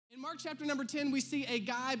Mark chapter number 10, we see a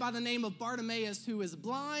guy by the name of Bartimeus who is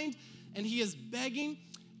blind and he is begging.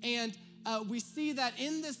 And we see that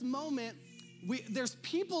in this moment, there's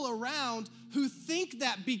people around who think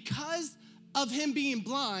that because of him being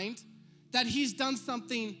blind, that he's done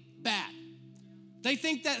something bad. They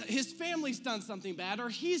think that his family's done something bad or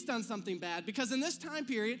he's done something bad, because in this time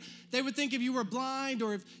period, they would think if you were blind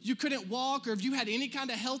or if you couldn't walk or if you had any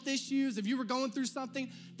kind of health issues, if you were going through something,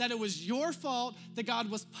 that it was your fault, that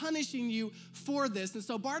God was punishing you for this. And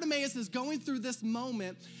so Bartimeus is going through this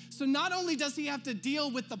moment. So not only does he have to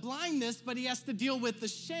deal with the blindness, but he has to deal with the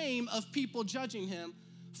shame of people judging him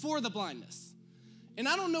for the blindness. And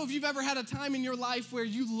I don't know if you've ever had a time in your life where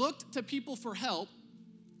you looked to people for help.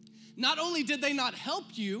 Not only did they not help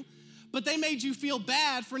you, but they made you feel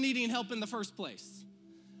bad for needing help in the first place.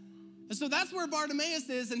 And so that's where Bartimeus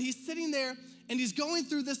is, and he's sitting there, and he's going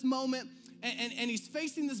through this moment, and he's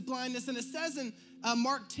facing this blindness. And it says in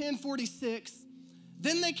Mark 10:46,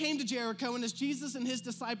 then they came to Jericho, and as Jesus and his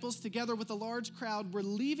disciples, together with a large crowd, were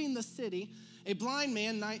leaving the city, a blind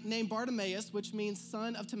man named Bartimeus, which means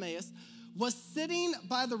son of Timaeus, was sitting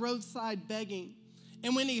by the roadside begging.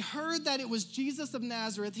 And when he heard that it was Jesus of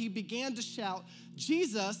Nazareth, he began to shout,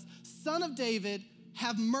 Jesus, Son of David,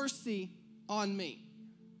 have mercy on me.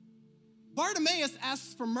 Bartimeus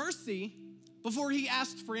asks for mercy before he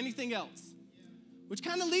asked for anything else, which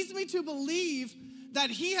kind of leads me to believe that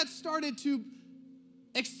he had started to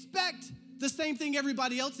expect the same thing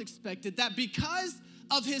everybody else expected, that because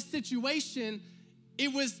of his situation,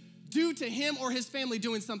 it was due to him or his family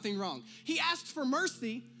doing something wrong. He asked for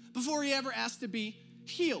mercy before he ever asked to be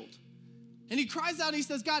healed. And he cries out, he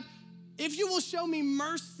says, God, if you will show me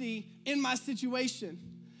mercy in my situation.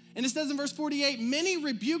 And it says in verse 48, many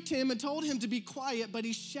rebuked him and told him to be quiet, but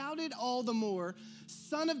he shouted all the more,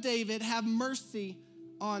 Son of David, have mercy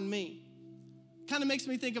on me. Kind of makes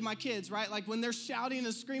me think of my kids, right? Like when they're shouting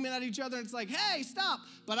and screaming at each other, it's like, hey, stop.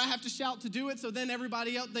 But I have to shout to do it, so then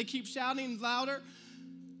everybody else, they keep shouting louder.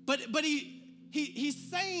 But he's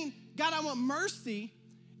saying, God, I want mercy.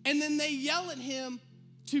 And then they yell at him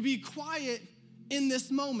to be quiet in this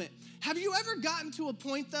moment. Have you ever gotten to a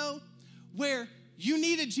point, though, where you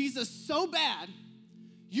needed Jesus so bad,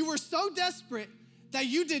 you were so desperate that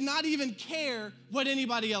you did not even care what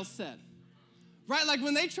anybody else said? Right? Like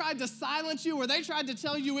when they tried to silence you, or they tried to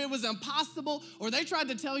tell you it was impossible, or they tried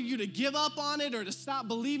to tell you to give up on it or to stop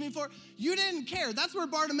believing for it, you didn't care. That's where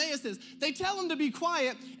Bartimeus is. They tell him to be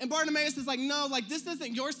quiet, and Bartimeus is like, no, like this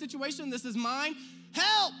isn't your situation, this is mine.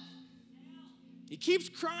 Help! He keeps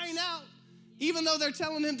crying out, even though they're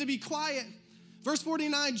telling him to be quiet. Verse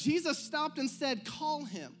 49, Jesus stopped and said, call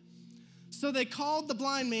him. So they called the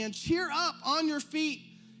blind man, cheer up, on your feet,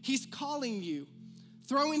 he's calling you.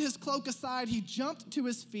 Throwing his cloak aside, he jumped to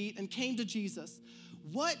his feet and came to Jesus.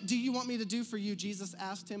 What do you want me to do for you? Jesus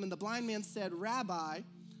asked him. And the blind man said, Rabbi,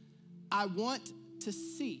 I want to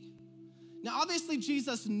see. Now, obviously,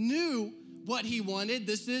 Jesus knew what he wanted.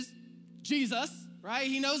 This is Jesus, right?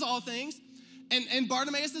 He knows all things. And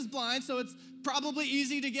Bartimeus is blind, so it's probably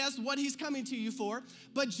easy to guess what he's coming to you for.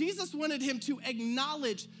 But Jesus wanted him to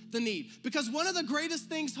acknowledge the need, because one of the greatest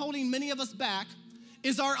things holding many of us back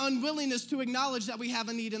is our unwillingness to acknowledge that we have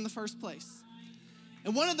a need in the first place.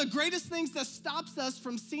 And one of the greatest things that stops us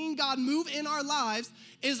from seeing God move in our lives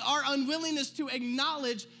is our unwillingness to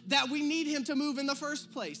acknowledge that we need him to move in the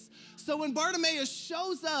first place. So when Bartimeus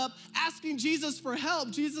shows up asking Jesus for help,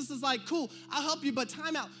 Jesus is like, cool, I'll help you, but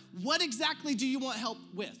time out. What exactly do you want help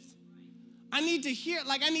with? I need to hear,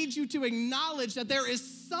 I need you to acknowledge that there is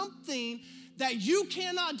something that you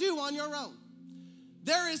cannot do on your own.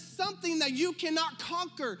 There is something that you cannot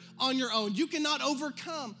conquer on your own. You cannot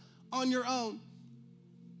overcome on your own.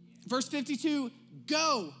 Verse 52,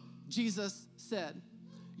 go, Jesus said.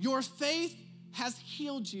 Your faith has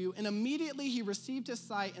healed you. And immediately he received his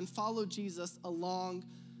sight and followed Jesus along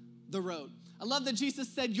the road. I love that Jesus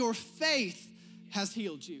said, your faith has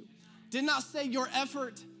healed you. Did not say your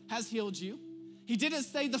effort has healed you. He didn't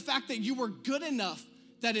say the fact that you were good enough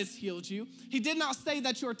that it's healed you. He did not say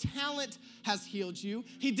that your talent has healed you.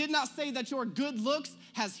 He did not say that your good looks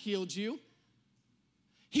has healed you.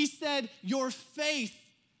 He said your faith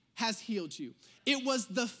has healed you. It was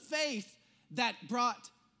the faith that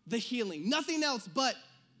brought the healing. Nothing else but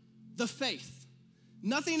the faith.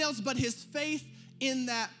 Nothing else but his faith in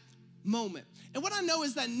that moment. And what I know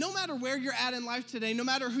is that no matter where you're at in life today, no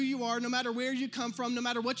matter who you are, no matter where you come from, no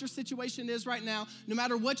matter what your situation is right now, no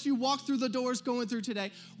matter what you walk through the doors going through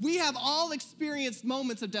today, we have all experienced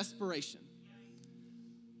moments of desperation.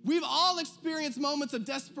 We've all experienced moments of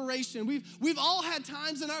desperation. We've all had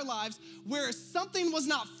times in our lives where something was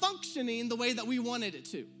not functioning the way that we wanted it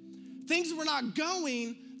to. Things were not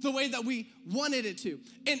going the way that we wanted it to.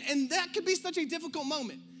 And that could be such a difficult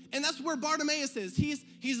moment. And that's where Bartimeus is.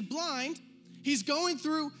 He's blind. He's going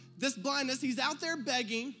through this blindness. He's out there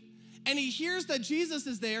begging, and he hears that Jesus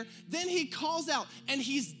is there. Then he calls out, and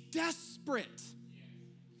he's desperate.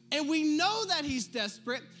 And we know that he's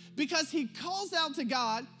desperate because he calls out to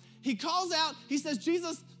God. He calls out, he says,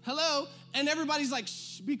 Jesus, hello, and everybody's like,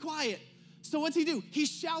 shh, be quiet. So what's he do? He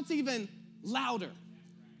shouts even louder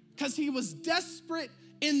because he was desperate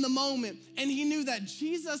in the moment, and he knew that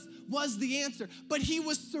Jesus was the answer. But he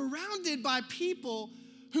was surrounded by people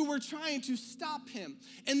who were trying to stop him.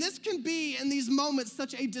 And this can be, in these moments,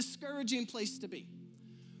 such a discouraging place to be,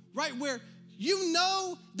 right? Where you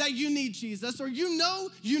know that you need Jesus, or you know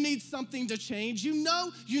you need something to change. You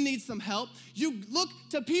know you need some help. You look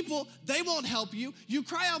to people, they won't help you. You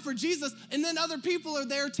cry out for Jesus, and then other people are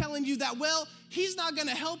there telling you that, well, he's not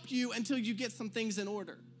gonna help you until you get some things in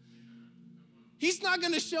order. He's not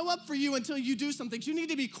gonna show up for you until you do some things. You need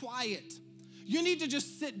to be quiet. You need to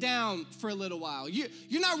just sit down for a little while.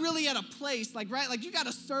 You're not really at a place, right? Like you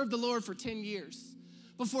gotta serve the Lord for 10 years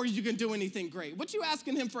before you can do anything great. What you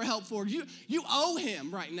asking him for help for? You owe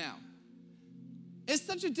him right now. It's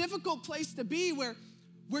such a difficult place to be where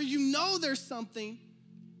you know there's something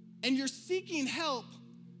and you're seeking help,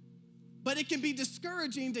 but it can be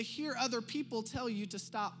discouraging to hear other people tell you to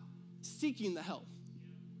stop seeking the help.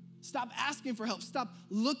 Stop asking for help. Stop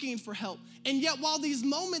looking for help. And yet, while these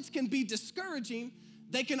moments can be discouraging,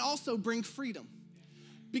 they can also bring freedom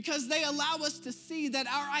because they allow us to see that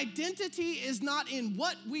our identity is not in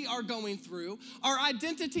what we are going through. Our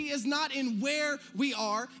identity is not in where we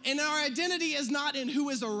are, and our identity is not in who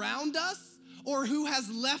is around us or who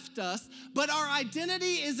has left us, but our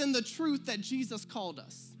identity is in the truth that Jesus called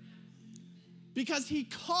us. Because he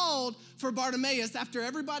called for Bartimeus after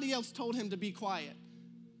everybody else told him to be quiet.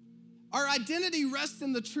 Our identity rests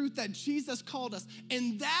in the truth that Jesus called us,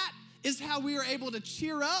 and that is how we are able to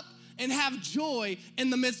cheer up and have joy in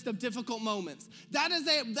the midst of difficult moments. That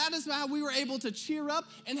is how we were able to cheer up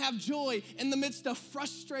and have joy in the midst of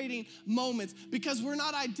frustrating moments, because we're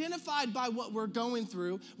not identified by what we're going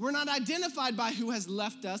through. We're not identified by who has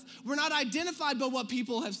left us. We're not identified by what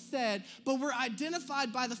people have said, but we're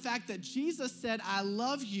identified by the fact that Jesus said, I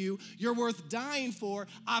love you, you're worth dying for,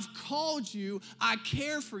 I've called you, I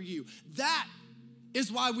care for you. That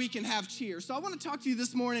is why we can have cheer. So I want to talk to you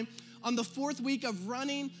this morning on the 4th week of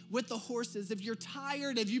running with the horses. If you're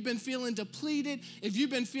tired, if you've been feeling depleted, if you've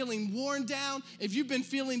been feeling worn down, if you've been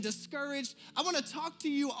feeling discouraged, I want to talk to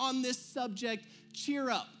you on this subject, cheer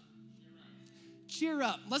up. Cheer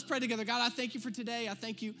up. Let's pray together. God, I thank you for today. I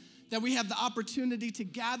thank you that we have the opportunity to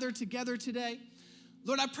gather together today.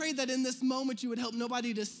 Lord, I pray that in this moment you would help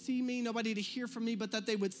nobody to see me, nobody to hear from me, but that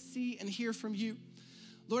they would see and hear from you.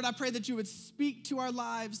 Lord, I pray that you would speak to our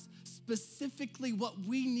lives, specifically what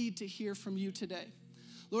we need to hear from you today.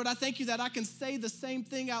 Lord, I thank you that I can say the same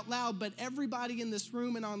thing out loud, but everybody in this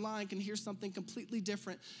room and online can hear something completely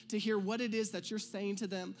different, to hear what it is that you're saying to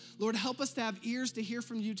them. Lord, help us to have ears to hear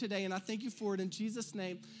from you today, and I thank you for it in Jesus'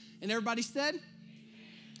 name. And everybody said,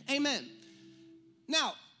 Amen.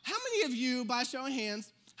 Now, how many of you, by a show of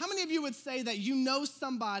hands, how many of you would say that you know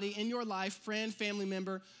somebody in your life, friend, family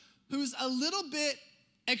member, who's a little bit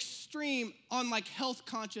extreme on health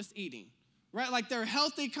conscious eating, right? Like they're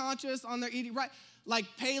healthy conscious on their eating, right? Like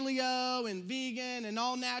paleo and vegan and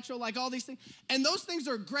all natural, all these things. And those things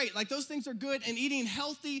are great. Those things are good, and eating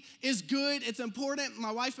healthy is good. It's important.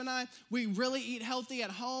 My wife and I, we really eat healthy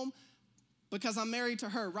at home because I'm married to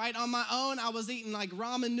her, right? On my own, I was eating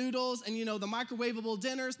ramen noodles and the microwavable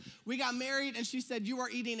dinners. We got married and she said, you are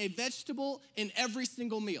eating a vegetable in every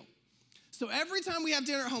single meal. So every time we have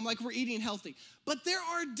dinner at home, we're eating healthy. But there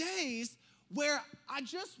are days where I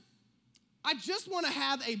just want to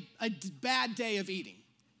have a bad day of eating.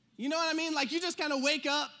 You know what I mean? You just kind of wake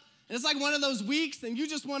up, and it's one of those weeks, and you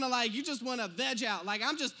just want to veg out.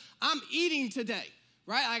 I'm eating today,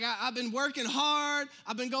 right? I've been working hard.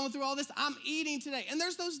 I've been going through all this. I'm eating today. And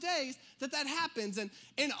there's those days that happens. And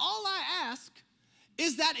all I ask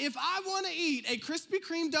is that if I want to eat a Krispy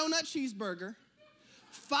Kreme donut cheeseburger,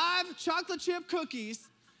 5 chocolate chip cookies,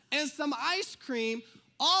 and some ice cream,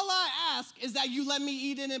 all I ask is that you let me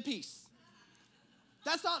eat it in peace.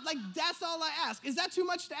 That's all I ask. Is that too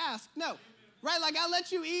much to ask? No, right? I'll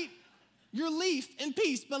let you eat your leaf in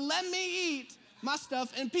peace, but let me eat my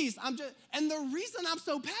stuff in peace. And the reason I'm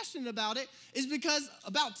so passionate about it is because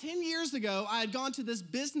about 10 years ago, I had gone to this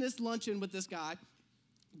business luncheon with this guy,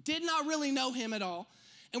 did not really know him at all.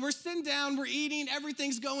 And we're sitting down, we're eating,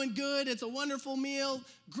 everything's going good, it's a wonderful meal,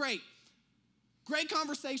 great. Great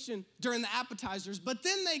conversation during the appetizers, but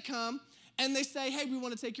then they come and they say, hey, we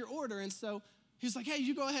want to take your order. And so he's like, hey,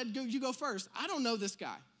 you go ahead, you go first. I don't know this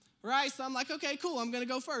guy, right? So I'm like, okay, cool, I'm going to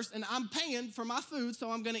go first. And I'm paying for my food, so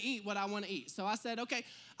I'm going to eat what I want to eat. So I said, okay,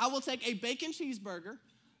 I will take a bacon cheeseburger.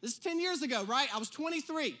 This is 10 years ago, right? I was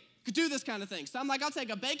 23, could do this kind of thing. So I'm like, I'll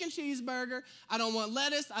take a bacon cheeseburger. I don't want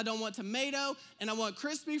lettuce, I don't want tomato, and I want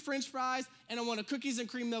crispy French fries, and I want a cookies and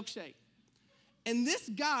cream milkshake. And this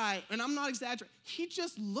guy, and I'm not exaggerating, he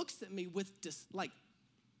just looks at me with like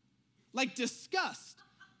disgust.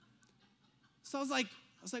 So I was like,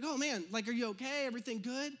 oh man, like, are you okay? Everything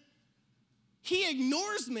good? He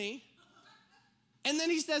ignores me, and then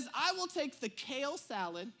he says, I will take the kale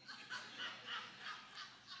salad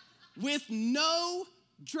with no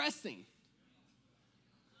dressing.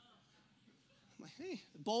 I'm like, hey,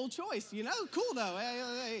 bold choice, you know? Cool though,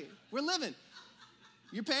 hey, we're living.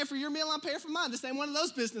 You're paying for your meal, I'm paying for mine. This ain't one of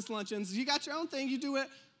those business luncheons. You got your own thing, you do it.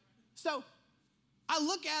 So I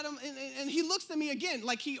look at him, and he looks at me again,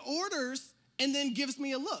 like he orders and then gives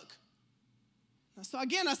me a look. So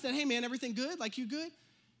again, I said, hey man, everything good? Like, you good?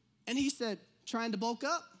 And he said, trying to bulk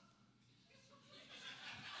up?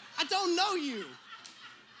 I don't know you.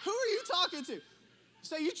 Who are you talking to?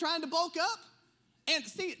 So you trying to bulk up? And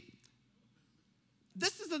see,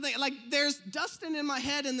 this is the thing, like there's Dustin in my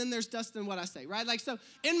head and then there's Dustin what I say, right? Like, so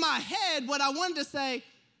in my head, what I wanted to say,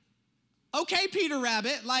 okay, Peter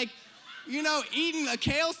Rabbit, like, you know, eating a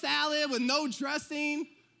kale salad with no dressing,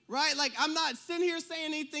 right? Like, I'm not sitting here saying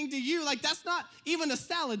anything to you. Like, that's not even a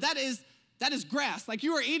salad. That is grass. Like,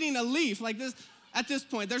 you are eating a leaf like this at this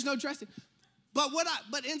point. There's no dressing.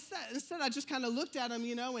 But instead I just kind of looked at him,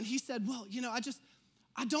 you know, and he said, well, you know,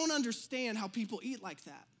 I don't understand how people eat like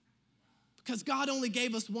that. Because God only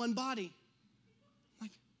gave us one body. Like,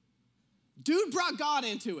 dude brought God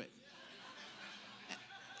into it.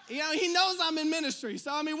 You know, he knows I'm in ministry.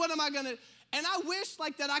 So, I mean, what am I going to... And I wish,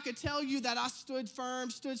 like, that I could tell you that I stood firm,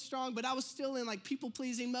 stood strong, but I was still in, like,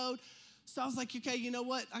 people-pleasing mode. So I was like, okay, you know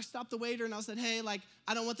what? I stopped the waiter, and I said, hey, like,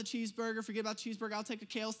 I don't want the cheeseburger. Forget about cheeseburger. I'll take a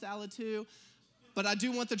kale salad, too. But I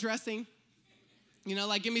do want the dressing. You know,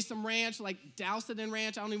 like, give me some ranch, like, douse it in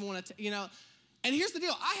ranch. I don't even want to, you know... And here's the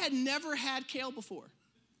deal. I had never had kale before.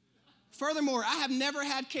 Furthermore, I have never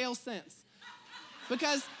had kale since.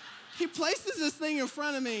 Because he places this thing in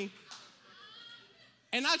front of me,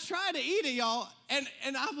 and I tried to eat it, y'all, and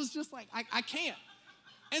I was just like, I can't.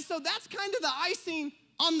 And so that's kind of the icing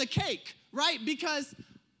on the cake, right? Because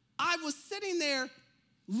I was sitting there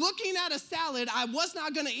looking at a salad I was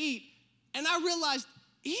not going to eat, and I realized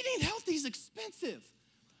eating healthy is expensive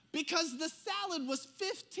because the salad was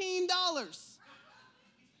 $15.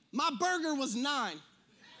 My burger was $9.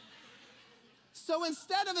 So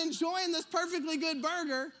instead of enjoying this perfectly good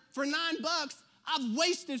burger for $9, I've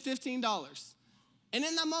wasted $15. And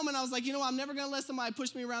in that moment, I was like, you know what? I'm never going to let somebody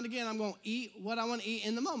push me around again. I'm going to eat what I want to eat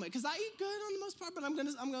in the moment. Because I eat good on the most part, but I'm going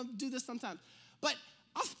to do this sometimes. But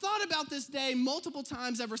I've thought about this day multiple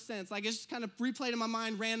times ever since. Like, it's just kind of replayed in my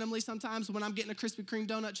mind randomly sometimes when I'm getting a Krispy Kreme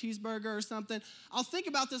donut cheeseburger or something. I'll think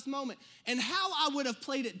about this moment and how I would have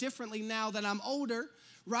played it differently now that I'm older,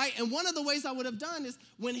 right? And one of the ways I would have done is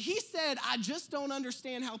when he said, I just don't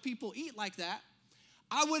understand how people eat like that,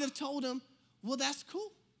 I would have told him, well, that's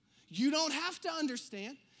cool. You don't have to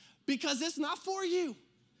understand because it's not for you.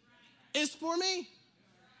 It's for me.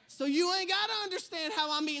 So you ain't got to understand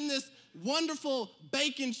how I'm eating this wonderful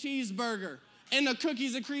bacon cheeseburger and a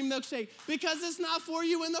cookies and cream milkshake because it's not for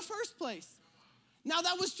you in the first place. Now,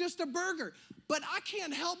 that was just a burger, but I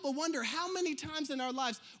can't help but wonder how many times in our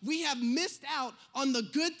lives we have missed out on the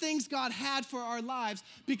good things God had for our lives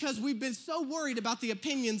because we've been so worried about the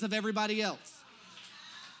opinions of everybody else.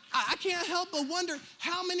 I can't help but wonder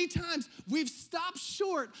how many times we've stopped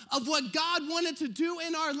short of what God wanted to do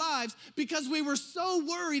in our lives because we were so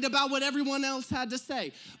worried about what everyone else had to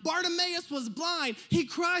say. Bartimeus was blind. He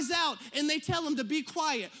cries out, and they tell him to be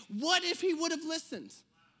quiet. What if he would have listened?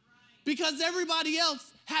 Because everybody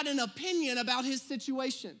else had an opinion about his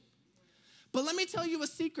situation. But let me tell you a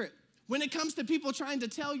secret. When it comes to people trying to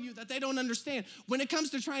tell you that they don't understand, when it comes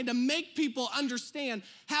to trying to make people understand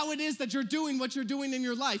how it is that you're doing what you're doing in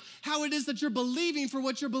your life, how it is that you're believing for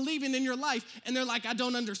what you're believing in your life, and they're like, I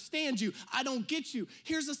don't understand you, I don't get you.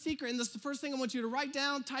 Here's a secret, and this is the first thing I want you to write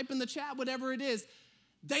down, type in the chat, whatever it is.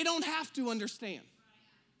 They don't have to understand.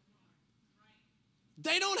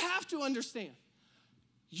 They don't have to understand.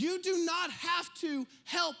 You do not have to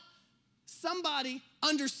help somebody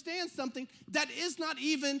understand something that is not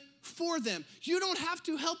even for them. You don't have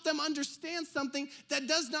to help them understand something that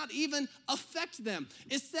does not even affect them.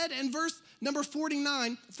 It said in verse number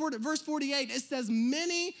 48, it says,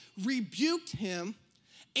 many rebuked him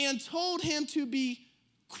and told him to be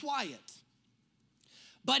quiet.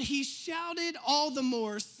 But he shouted all the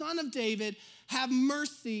more, Son of David, have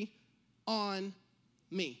mercy on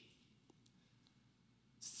me.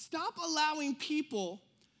 Stop allowing people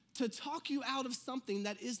to talk you out of something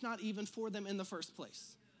that is not even for them in the first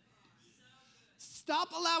place. Stop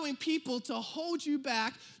allowing people to hold you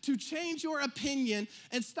back, to change your opinion,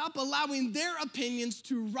 and stop allowing their opinions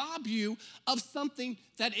to rob you of something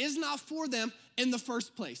that is not for them in the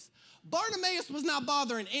first place. Bartimeus was not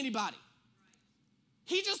bothering anybody.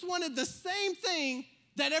 He just wanted the same thing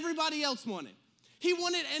that everybody else wanted. He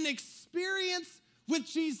wanted an experience with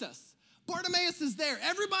Jesus. Bartimeus is there.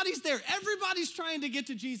 Everybody's there. Everybody's trying to get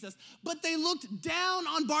to Jesus. But they looked down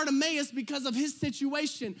on Bartimeus because of his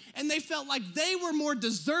situation, and they felt like they were more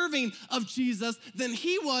deserving of Jesus than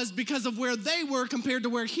he was because of where they were compared to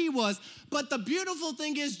where he was. But the beautiful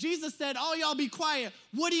thing is, Jesus said, all y'all be quiet.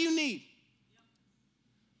 What do you need?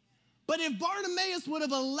 But if Bartimeus would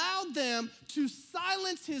have allowed them to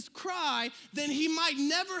silence his cry, then he might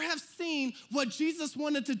never have seen what Jesus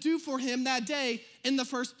wanted to do for him that day in the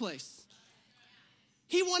first place.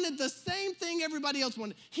 He wanted the same thing everybody else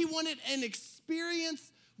wanted. He wanted an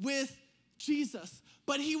experience with Jesus.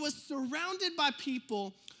 But he was surrounded by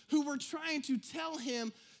people who were trying to tell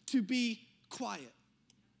him to be quiet.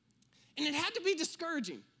 And it had to be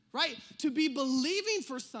discouraging, right? To be believing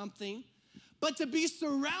for something, but to be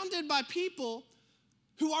surrounded by people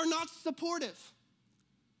who are not supportive.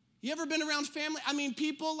 You ever been around family? I mean,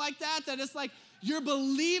 people like that it's like you're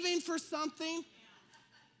believing for something,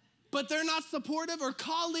 but they're not supportive, or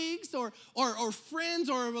colleagues or friends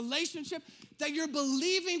or a relationship that you're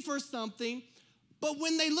believing for something, but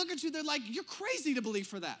when they look at you, they're like, you're crazy to believe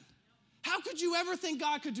for that. How could you ever think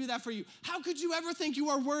God could do that for you? How could you ever think you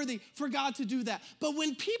are worthy for God to do that? But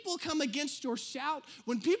when people come against your shout,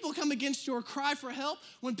 when people come against your cry for help,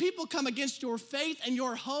 when people come against your faith and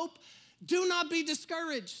your hope, do not be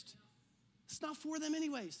discouraged. It's not for them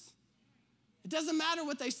anyways. It doesn't matter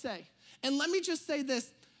what they say. And let me just say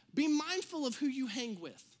this, be mindful of who you hang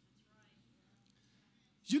with.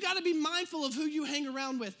 You gotta be mindful of who you hang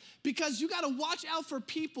around with, because you gotta watch out for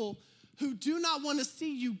people who do not want to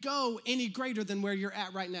see you go any greater than where you're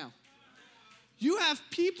at right now. You have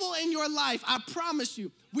people in your life, I promise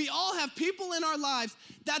you, we all have people in our lives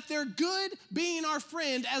that they're good being our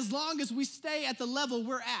friend as long as we stay at the level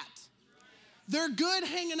we're at. They're good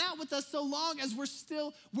hanging out with us so long as we're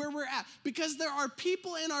still where we're at, because there are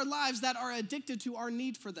people in our lives that are addicted to our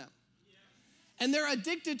need for them. And they're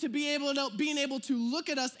addicted to being able to look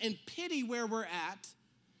at us and pity where we're at.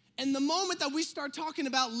 And the moment that we start talking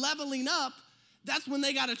about leveling up, that's when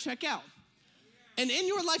they got to check out. And in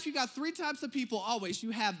your life, you got three types of people always.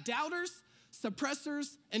 You have doubters,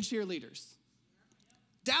 suppressors, and cheerleaders.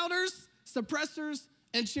 Doubters, suppressors,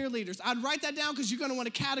 and cheerleaders. I'd write that down because you're going to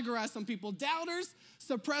want to categorize some people. Doubters,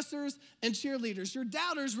 suppressors, and cheerleaders. Your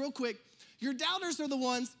doubters, real quick, your doubters are the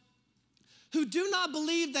ones who do not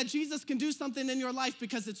believe that Jesus can do something in your life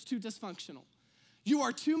because it's too dysfunctional. You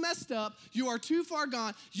are too messed up. You are too far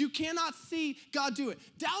gone. You cannot see God do it.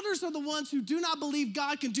 Doubters are the ones who do not believe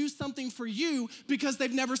God can do something for you because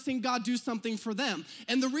they've never seen God do something for them.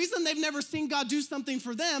 And the reason they've never seen God do something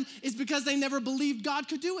for them is because they never believed God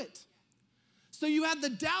could do it. So you have the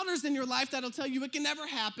doubters in your life that'll tell you it can never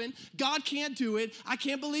happen. God can't do it. I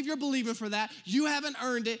can't believe you're believing for that. You haven't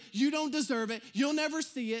earned it. You don't deserve it. You'll never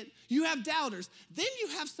see it. You have doubters. Then you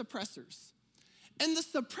have suppressors. And the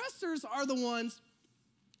suppressors are the ones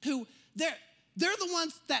who, they're the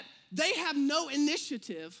ones that they have no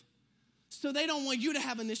initiative, so they don't want you to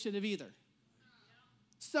have initiative either.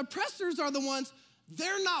 Suppressors are the ones,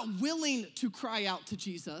 they're not willing to cry out to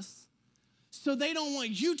Jesus, so they don't want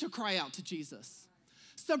you to cry out to Jesus.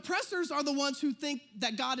 Suppressors are the ones who think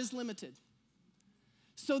that God is limited.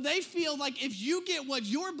 So they feel like if you get what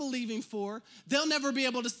you're believing for, they'll never be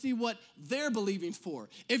able to see what they're believing for.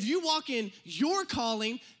 If you walk in your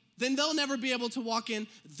calling, then they'll never be able to walk in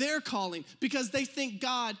their calling because they think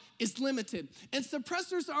God is limited. And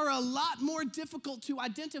suppressors are a lot more difficult to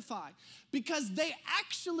identify because they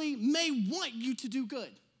actually may want you to do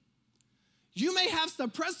good. You may have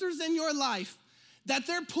suppressors in your life that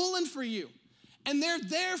they're pulling for you, and they're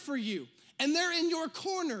there for you, and they're in your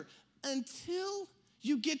corner until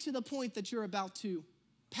you get to the point that you're about to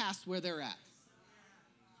pass where they're at.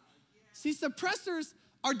 See, suppressors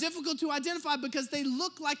are difficult to identify because they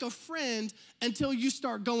look like a friend until you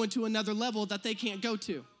start going to another level that they can't go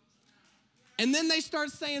to. And then they start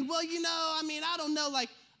saying, well, I don't know, like,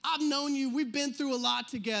 I've known you. We've been through a lot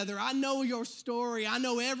together. I know your story. I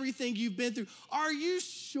know everything you've been through. Are you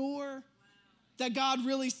sure that God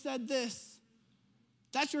really said this?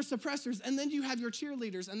 That's your suppressors. And then you have your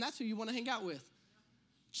cheerleaders, and that's who you want to hang out with.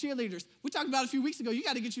 Cheerleaders. We talked about a few weeks ago, you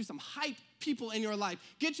got to get you some hype people in your life.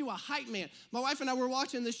 Get you a hype man. My wife and I were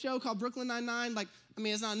watching this show called Brooklyn Nine-Nine.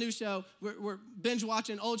 It's not a new show. We're binge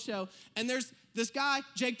watching an old show. And there's this guy,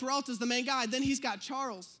 Jake Peralta's the main guy. Then he's got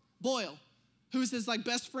Charles Boyle, who's his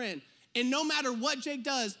best friend. And no matter what Jake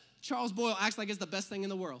does, Charles Boyle acts like it's the best thing in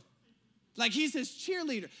the world. Like he's his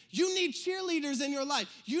cheerleader. You need cheerleaders in your life.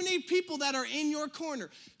 You need people that are in your corner.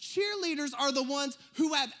 Cheerleaders are the ones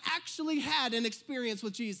who have actually had an experience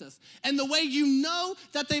with Jesus. And the way you know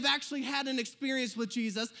that they've actually had an experience with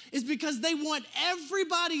Jesus is because they want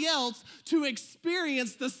everybody else to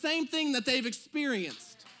experience the same thing that they've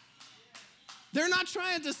experienced. They're not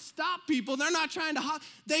trying to stop people. They're not trying to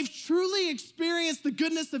they've truly experienced the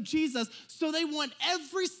goodness of Jesus, so they want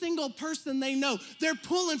every single person they know. They're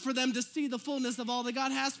pulling for them to see the fullness of all that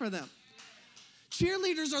God has for them.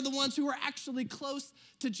 Cheerleaders are the ones who are actually close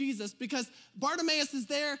to Jesus because Bartimeus is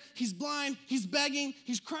there. He's blind. He's begging.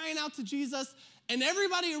 He's crying out to Jesus, and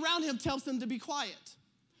everybody around him tells him to be quiet.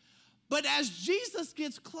 But as Jesus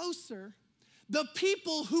gets closer, the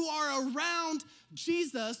people who are around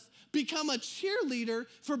Jesus become a cheerleader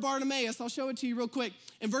for Bartimeus. I'll show it to you real quick.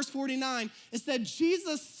 In verse 49, it said,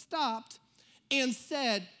 Jesus stopped and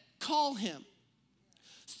said, call him.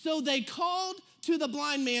 So they called to the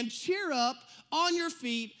blind man, cheer up, on your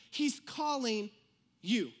feet, he's calling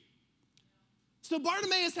you. So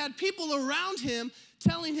Bartimeus had people around him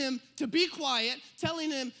telling him to be quiet,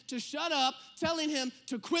 telling him to shut up, telling him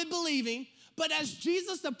to quit believing. But as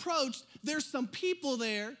Jesus approached, there's some people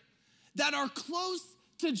there that are close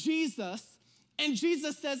to Jesus, and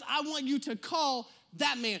Jesus says, I want you to call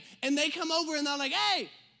that man. And they come over and they're like,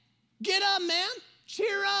 hey, get up, man,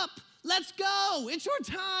 cheer up, let's go. It's your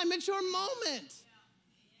time, it's your moment.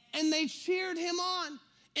 And they cheered him on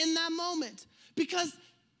in that moment because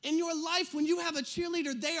in your life, when you have a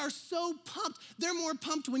cheerleader, they are so pumped. They're more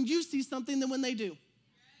pumped when you see something than when they do.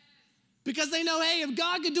 Because they know, hey, if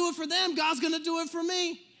God could do it for them, God's gonna do it for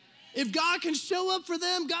me. If God can show up for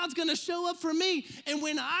them, God's gonna show up for me. And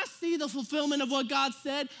when I see the fulfillment of what God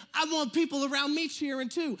said, I want people around me cheering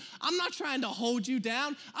too. I'm not trying to hold you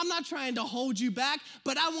down. I'm not trying to hold you back,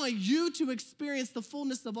 but I want you to experience the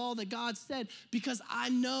fullness of all that God said because I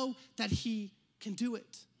know that he can do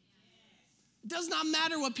it. It does not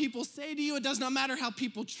matter what people say to you. It does not matter how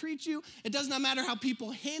people treat you. It does not matter how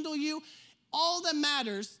people handle you. All that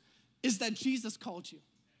matters is that Jesus called you.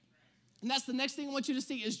 And that's the next thing I want you to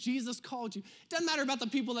see is Jesus called you. It doesn't matter about the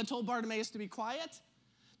people that told Bartimeus to be quiet.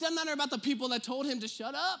 It doesn't matter about the people that told him to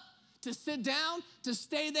shut up, to sit down, to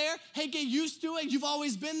stay there. Hey, get used to it. You've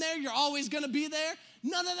always been there. You're always going to be there.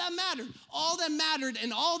 None of that mattered. All that mattered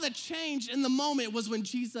and all that changed in the moment was when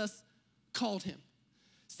Jesus called him.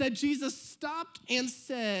 Said Jesus stopped and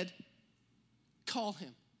said, call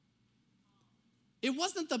him. It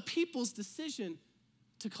wasn't the people's decision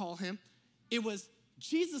to call him. It was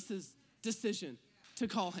Jesus's decision to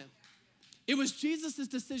call him. It was Jesus'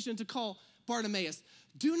 decision to call Bartimeus.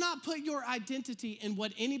 Do not put your identity in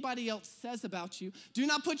what anybody else says about you. Do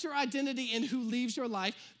not put your identity in who leaves your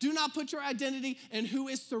life. Do not put your identity in who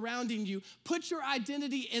is surrounding you. Put your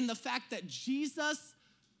identity in the fact that Jesus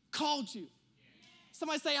called you.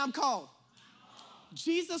 Somebody say, I'm called.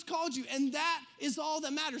 Jesus called you, and that is all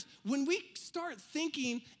that matters. When we start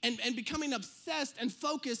thinking and becoming obsessed and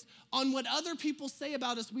focused on what other people say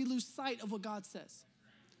about us, we lose sight of what God says.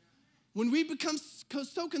 When we become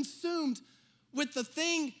so consumed with the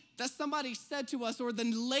thing that somebody said to us or the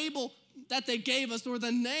label that they gave us or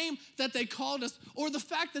the name that they called us or the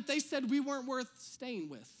fact that they said we weren't worth staying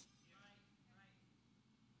with.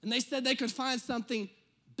 And they said they could find something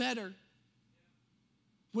better.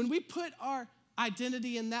 When we put our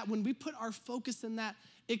identity in that, when we put our focus in that,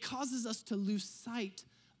 it causes us to lose sight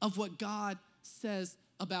of what God says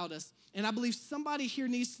about us. And I believe somebody here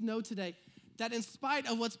needs to know today that in spite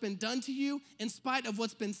of what's been done to you, in spite of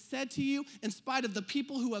what's been said to you, in spite of the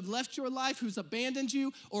people who have left your life, who's abandoned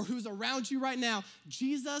you, or who's around you right now,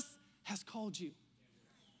 Jesus has called you.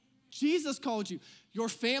 Jesus called you. Your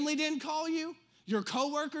family didn't call you. Your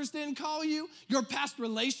coworkers didn't call you. Your past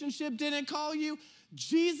relationship didn't call you.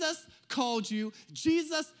 Jesus called you,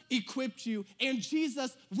 Jesus equipped you, and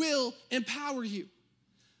Jesus will empower you.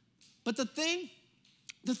 But the thing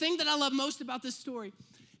that I love most about this story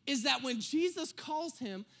is that when Jesus calls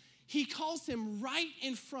him, he calls him right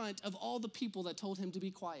in front of all the people that told him to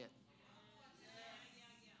be quiet.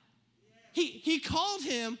 He called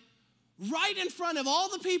him right in front of all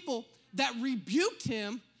the people that rebuked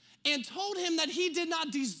him and told him that he did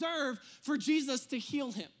not deserve for Jesus to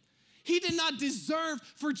heal him. He did not deserve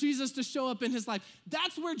for Jesus to show up in his life.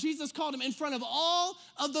 That's where Jesus called him, in front of all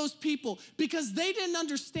of those people, because they didn't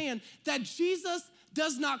understand that Jesus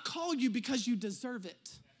does not call you because you deserve it.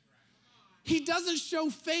 He doesn't show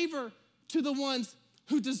favor to the ones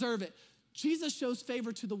who deserve it. Jesus shows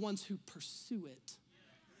favor to the ones who pursue it.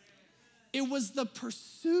 It was the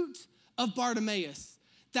pursuit of Bartimeus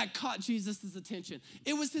that caught Jesus' attention.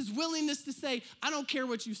 It was his willingness to say, I don't care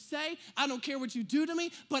what you say, I don't care what you do to me,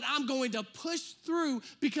 but I'm going to push through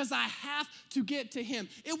because I have to get to him.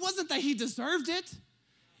 It wasn't that he deserved it.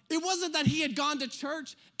 It wasn't that he had gone to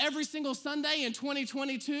church every single Sunday in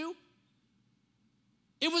 2022.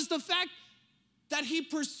 It was the fact that he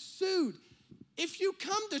pursued. If you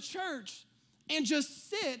come to church and just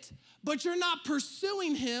sit, but you're not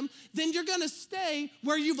pursuing him, then you're gonna stay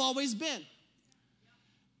where you've always been.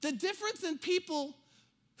 The difference in people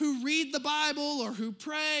who read the Bible or who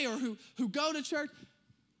pray or who go to church,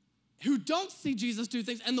 who don't see Jesus do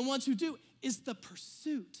things, and the ones who do, is the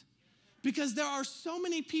pursuit. Because there are so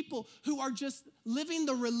many people who are just living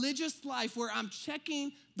the religious life where I'm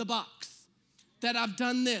checking the box, that I've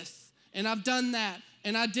done this and I've done that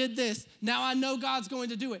and I did this. Now I know God's going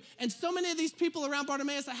to do it. And so many of these people around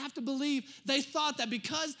Bartimeus, I have to believe, they thought that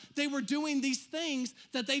because they were doing these things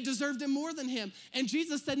that they deserved it more than him. And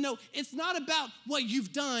Jesus said, no, it's not about what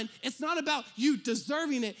you've done. It's not about you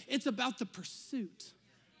deserving it. It's about the pursuit.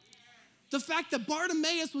 The fact that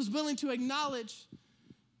Bartimeus was willing to acknowledge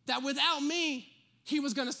that without me, he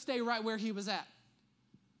was gonna stay right where he was at.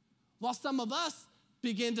 While some of us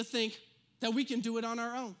begin to think that we can do it on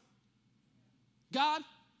our own. God,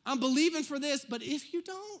 I'm believing for this, but if you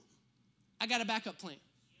don't, I got a backup plan.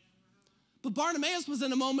 But Bartimeus was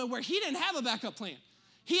in a moment where he didn't have a backup plan.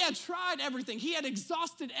 He had tried everything. He had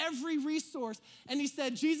exhausted every resource. And he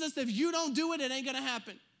said, Jesus, if you don't do it, it ain't gonna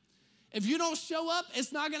happen. If you don't show up,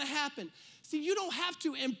 it's not gonna happen. See, you don't have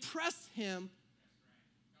to impress him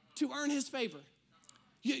to earn his favor.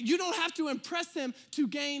 You don't have to impress him to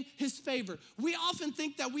gain his favor. We often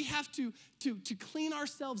think that we have to clean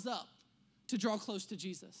ourselves up to draw close to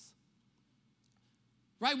Jesus.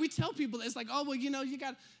 Right? We tell people, it's like, oh, well, you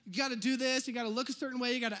got to do this, you got to look a certain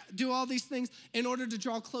way, you got to do all these things in order to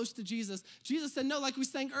draw close to Jesus. Jesus said, no, like we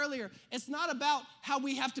sang earlier, it's not about how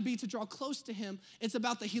we have to be to draw close to him. It's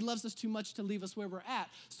about that he loves us too much to leave us where we're at.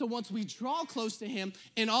 So once we draw close to him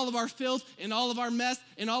in all of our filth, in all of our mess,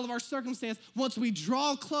 in all of our circumstance, once we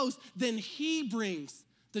draw close, then he brings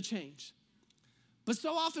the change. But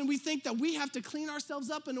so often we think that we have to clean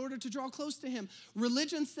ourselves up in order to draw close to him.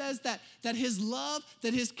 Religion says that his love,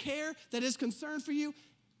 that his care, that his concern for you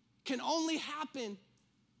can only happen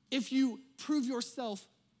if you prove yourself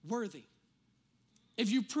worthy,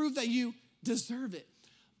 if you prove that you deserve it.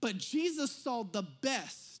 But Jesus saw the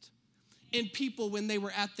best in people when they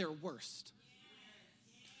were at their worst.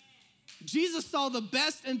 Jesus saw the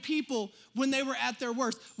best in people when they were at their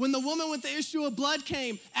worst. When the woman with the issue of blood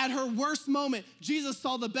came at her worst moment, Jesus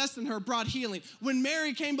saw the best in her, brought healing. When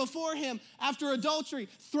Mary came before him after adultery,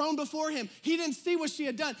 thrown before him, he didn't see what she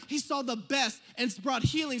had done. He saw the best and brought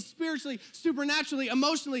healing spiritually, supernaturally,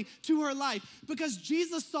 emotionally to her life. Because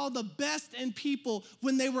Jesus saw the best in people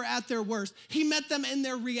when they were at their worst. He met them in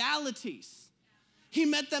their realities. He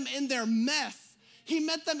met them in their mess. He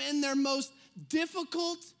met them in their most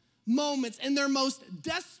difficult moments, in their most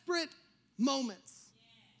desperate moments.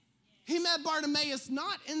 He met Bartimeus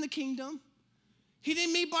not in the kingdom. He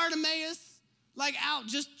didn't meet Bartimeus like out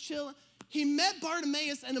just chilling. He met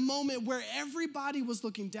Bartimeus in a moment where everybody was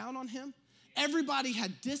looking down on him. Everybody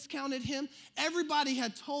had discounted him. Everybody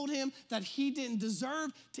had told him that he didn't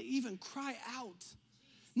deserve to even cry out.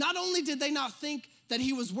 Not only did they not think that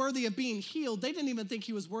he was worthy of being healed, they didn't even think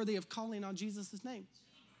he was worthy of calling on Jesus' name.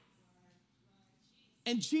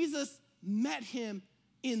 And Jesus met him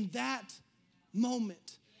in that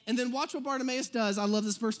moment. And then watch what Bartimeus does. I love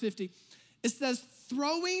this, verse 50. It says,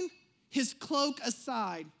 throwing his cloak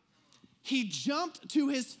aside, he jumped to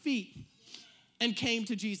his feet and came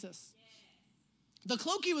to Jesus. The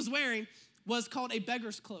cloak he was wearing was called a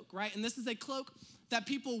beggar's cloak, right? And this is a cloak that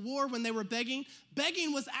people wore when they were begging.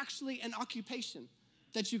 Begging was actually an occupation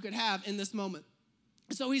that you could have in this moment.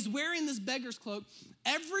 So he's wearing this beggar's cloak.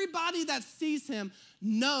 Everybody that sees him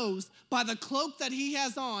knows by the cloak that he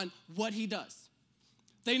has on what he does.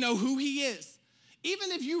 They know who he is.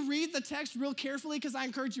 Even if you read the text real carefully, because I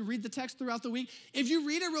encourage you to read the text throughout the week, if you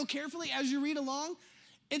read it real carefully as you read along,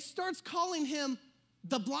 it starts calling him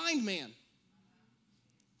the blind man.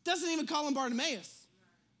 Doesn't even call him Bartimeus.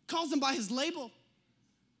 Calls him by his label,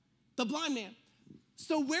 the blind man.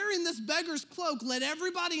 So wearing this beggar's cloak let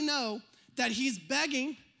everybody know that he's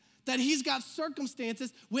begging, that he's got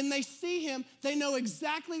circumstances. When they see him, they know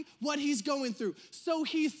exactly what he's going through. So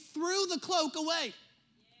he threw the cloak away.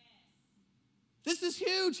 This is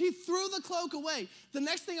huge. He threw the cloak away. The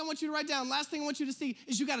next thing I want you to write down, last thing I want you to see,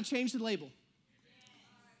 is you got to change the label.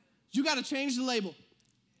 You got to change the label.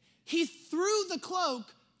 He threw the cloak,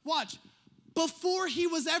 watch, before he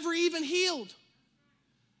was ever even healed.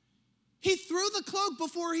 He threw the cloak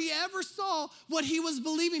before he ever saw what he was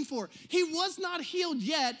believing for. He was not healed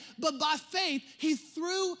yet, but by faith, he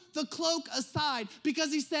threw the cloak aside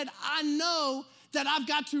because he said, I know that I've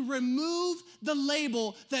got to remove the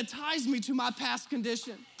label that ties me to my past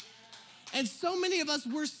condition. And so many of us,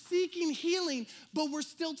 we're seeking healing, but we're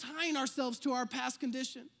still tying ourselves to our past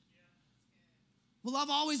condition. Well, I've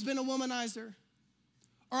always been a womanizer,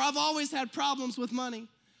 or I've always had problems with money,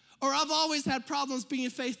 or I've always had problems being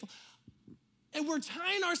faithful. And we're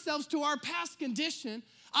tying ourselves to our past condition.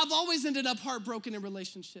 I've always ended up heartbroken in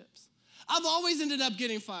relationships. I've always ended up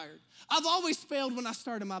getting fired. I've always failed when I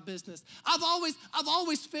started my business. I've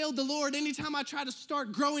always failed the Lord anytime I try to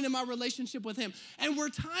start growing in my relationship with him. And we're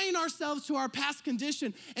tying ourselves to our past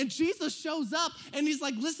condition. And Jesus shows up and he's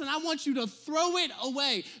like, listen, I want you to throw it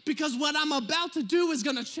away because what I'm about to do is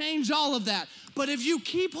gonna change all of that. But if you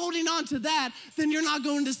keep holding on to that, then you're not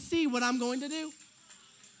going to see what I'm going to do.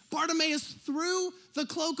 Bartimeus threw the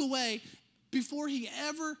cloak away before he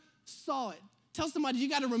ever saw it. Tell somebody, you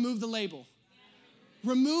got to remove the label.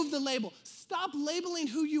 Remove the label. Stop labeling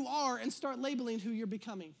who you are and start labeling who you're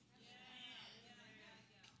becoming.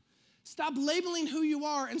 Stop labeling who you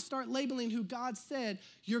are and start labeling who God said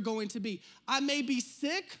you're going to be. I may be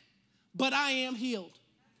sick, but I am healed.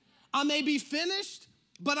 I may be finished,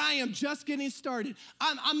 but I am just getting started.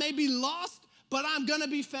 I may be lost, but I'm gonna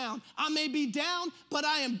be found. I may be down, but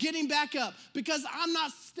I am getting back up because I'm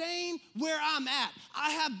not staying where I'm at.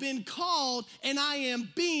 I have been called and I am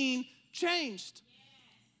being changed.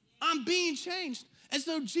 I'm being changed. And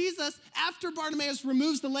so Jesus, after Bartimeus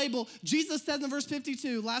removes the label, Jesus says in verse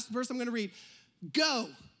 52, last verse I'm gonna read, go,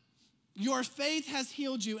 your faith has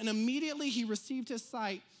healed you. And immediately he received his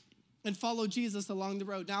sight and followed Jesus along the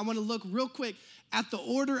road. Now I wanna look real quick at the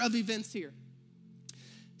order of events here.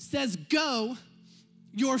 Says, go,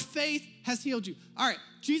 your faith has healed you. All right,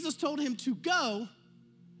 Jesus told him to go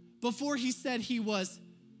before he said he was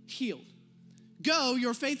healed. Go,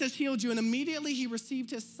 your faith has healed you. And immediately he received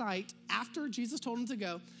his sight after Jesus told him to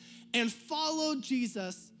go and followed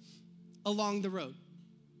Jesus along the road.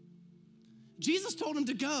 Jesus told him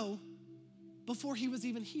to go before he was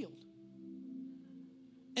even healed.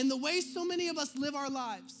 And the way so many of us live our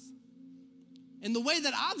lives, and the way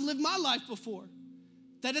that I've lived my life before,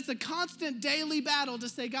 that it's a constant daily battle to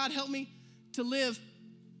say, God, help me to live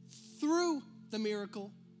through the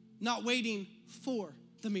miracle, not waiting for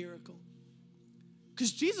the miracle.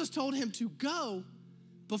 Because Jesus told him to go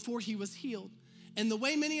before he was healed. And the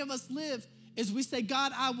way many of us live is we say,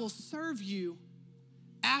 God, I will serve you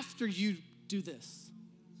after you do this.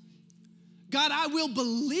 God, I will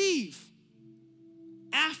believe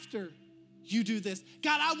after you do this.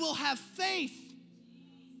 God, I will have faith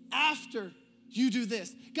after you do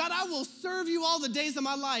this. God, I will serve you all the days of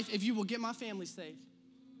my life if you will get my family saved.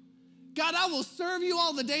 God, I will serve you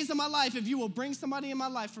all the days of my life if you will bring somebody in my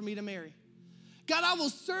life for me to marry. God, I will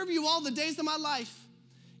serve you all the days of my life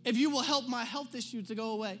if you will help my health issue to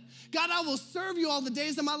go away. God, I will serve you all the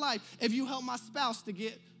days of my life if you help my spouse to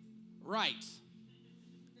get right.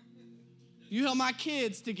 You help my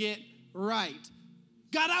kids to get right.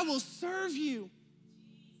 God, I will serve you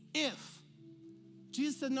if.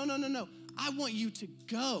 Jesus said, no. I want you to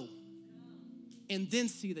go and then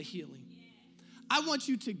see the healing. I want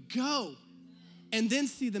you to go and then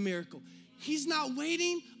see the miracle. He's not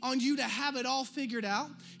waiting on you to have it all figured out.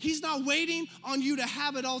 He's not waiting on you to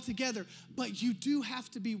have it all together, but you do have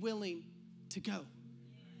to be willing to go.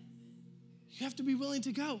 You have to be willing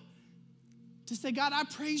to go. To say, God, I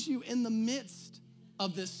praise you in the midst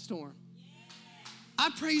of this storm. I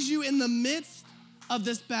praise you in the midst of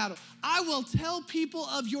this battle. I will tell people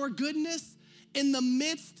of your goodness in the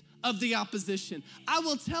midst of the opposition. I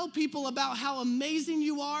will tell people about how amazing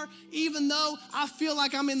you are, even though I feel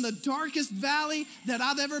like I'm in the darkest valley that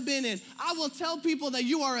I've ever been in. I will tell people that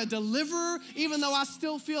you are a deliverer, even though I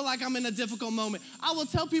still feel like I'm in a difficult moment. I will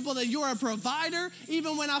tell people that you're a provider,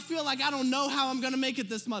 even when I feel like I don't know how I'm gonna make it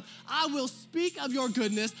this month. I will speak of your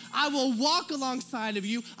goodness. I will walk alongside of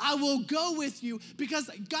you. I will go with you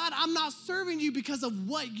because, God, I'm not serving you because of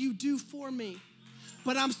what you do for me,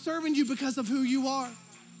 but I'm serving you because of who you are.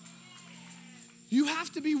 You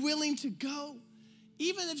have to be willing to go,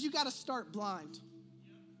 even if you got to start blind.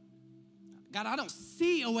 God, I don't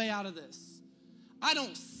see a way out of this. I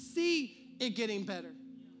don't see it getting better.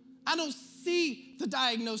 I don't see the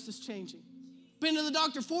diagnosis changing. Been to the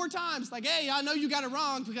doctor 4 times, like, hey, I know you got it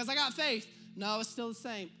wrong because I got faith. No, it's still the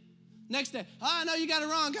same. Next day, I know you got it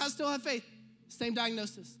wrong, God, I still have faith. Same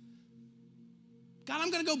diagnosis. God,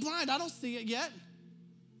 I'm going to go blind. I don't see it yet,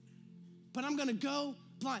 but I'm going to go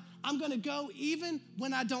blind. I'm gonna go even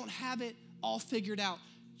when I don't have it all figured out.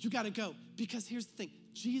 You gotta go, because here's the thing,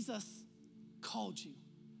 Jesus called you.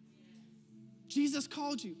 Jesus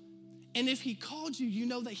called you. And if he called you, you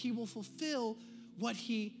know that he will fulfill what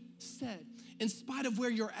he said. In spite of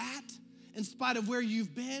where you're at, in spite of where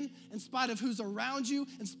you've been, in spite of who's around you,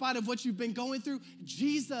 in spite of what you've been going through,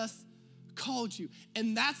 Jesus called you.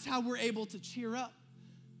 And that's how we're able to cheer up.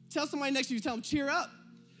 Tell somebody next to you, tell them, cheer up.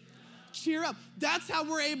 Cheer up. That's how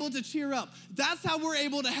we're able to cheer up. That's how we're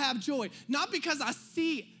able to have joy. Not because I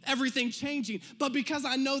see everything changing, but because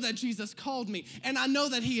I know that Jesus called me, and I know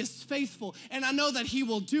that he is faithful, and I know that he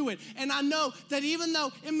will do it. And I know that even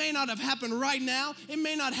though it may not have happened right now, it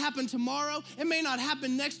may not happen tomorrow, it may not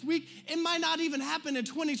happen next week, it might not even happen in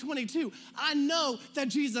 2022. I know that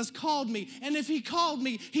Jesus called me, and if he called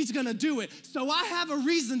me, he's gonna do it. So I have a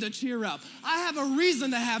reason to cheer up. I have a reason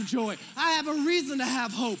to have joy. I have a reason to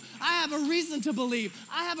have hope. I have a reason to believe.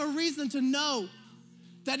 I have a reason to know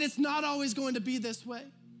that it's not always going to be this way.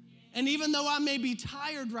 And even though I may be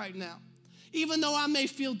tired right now, even though I may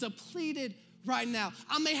feel depleted right now,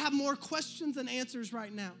 I may have more questions than answers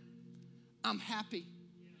right now, I'm happy.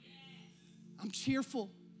 I'm cheerful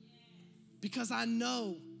because I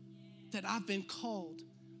know that I've been called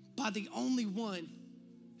by the only one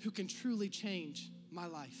who can truly change my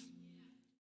life.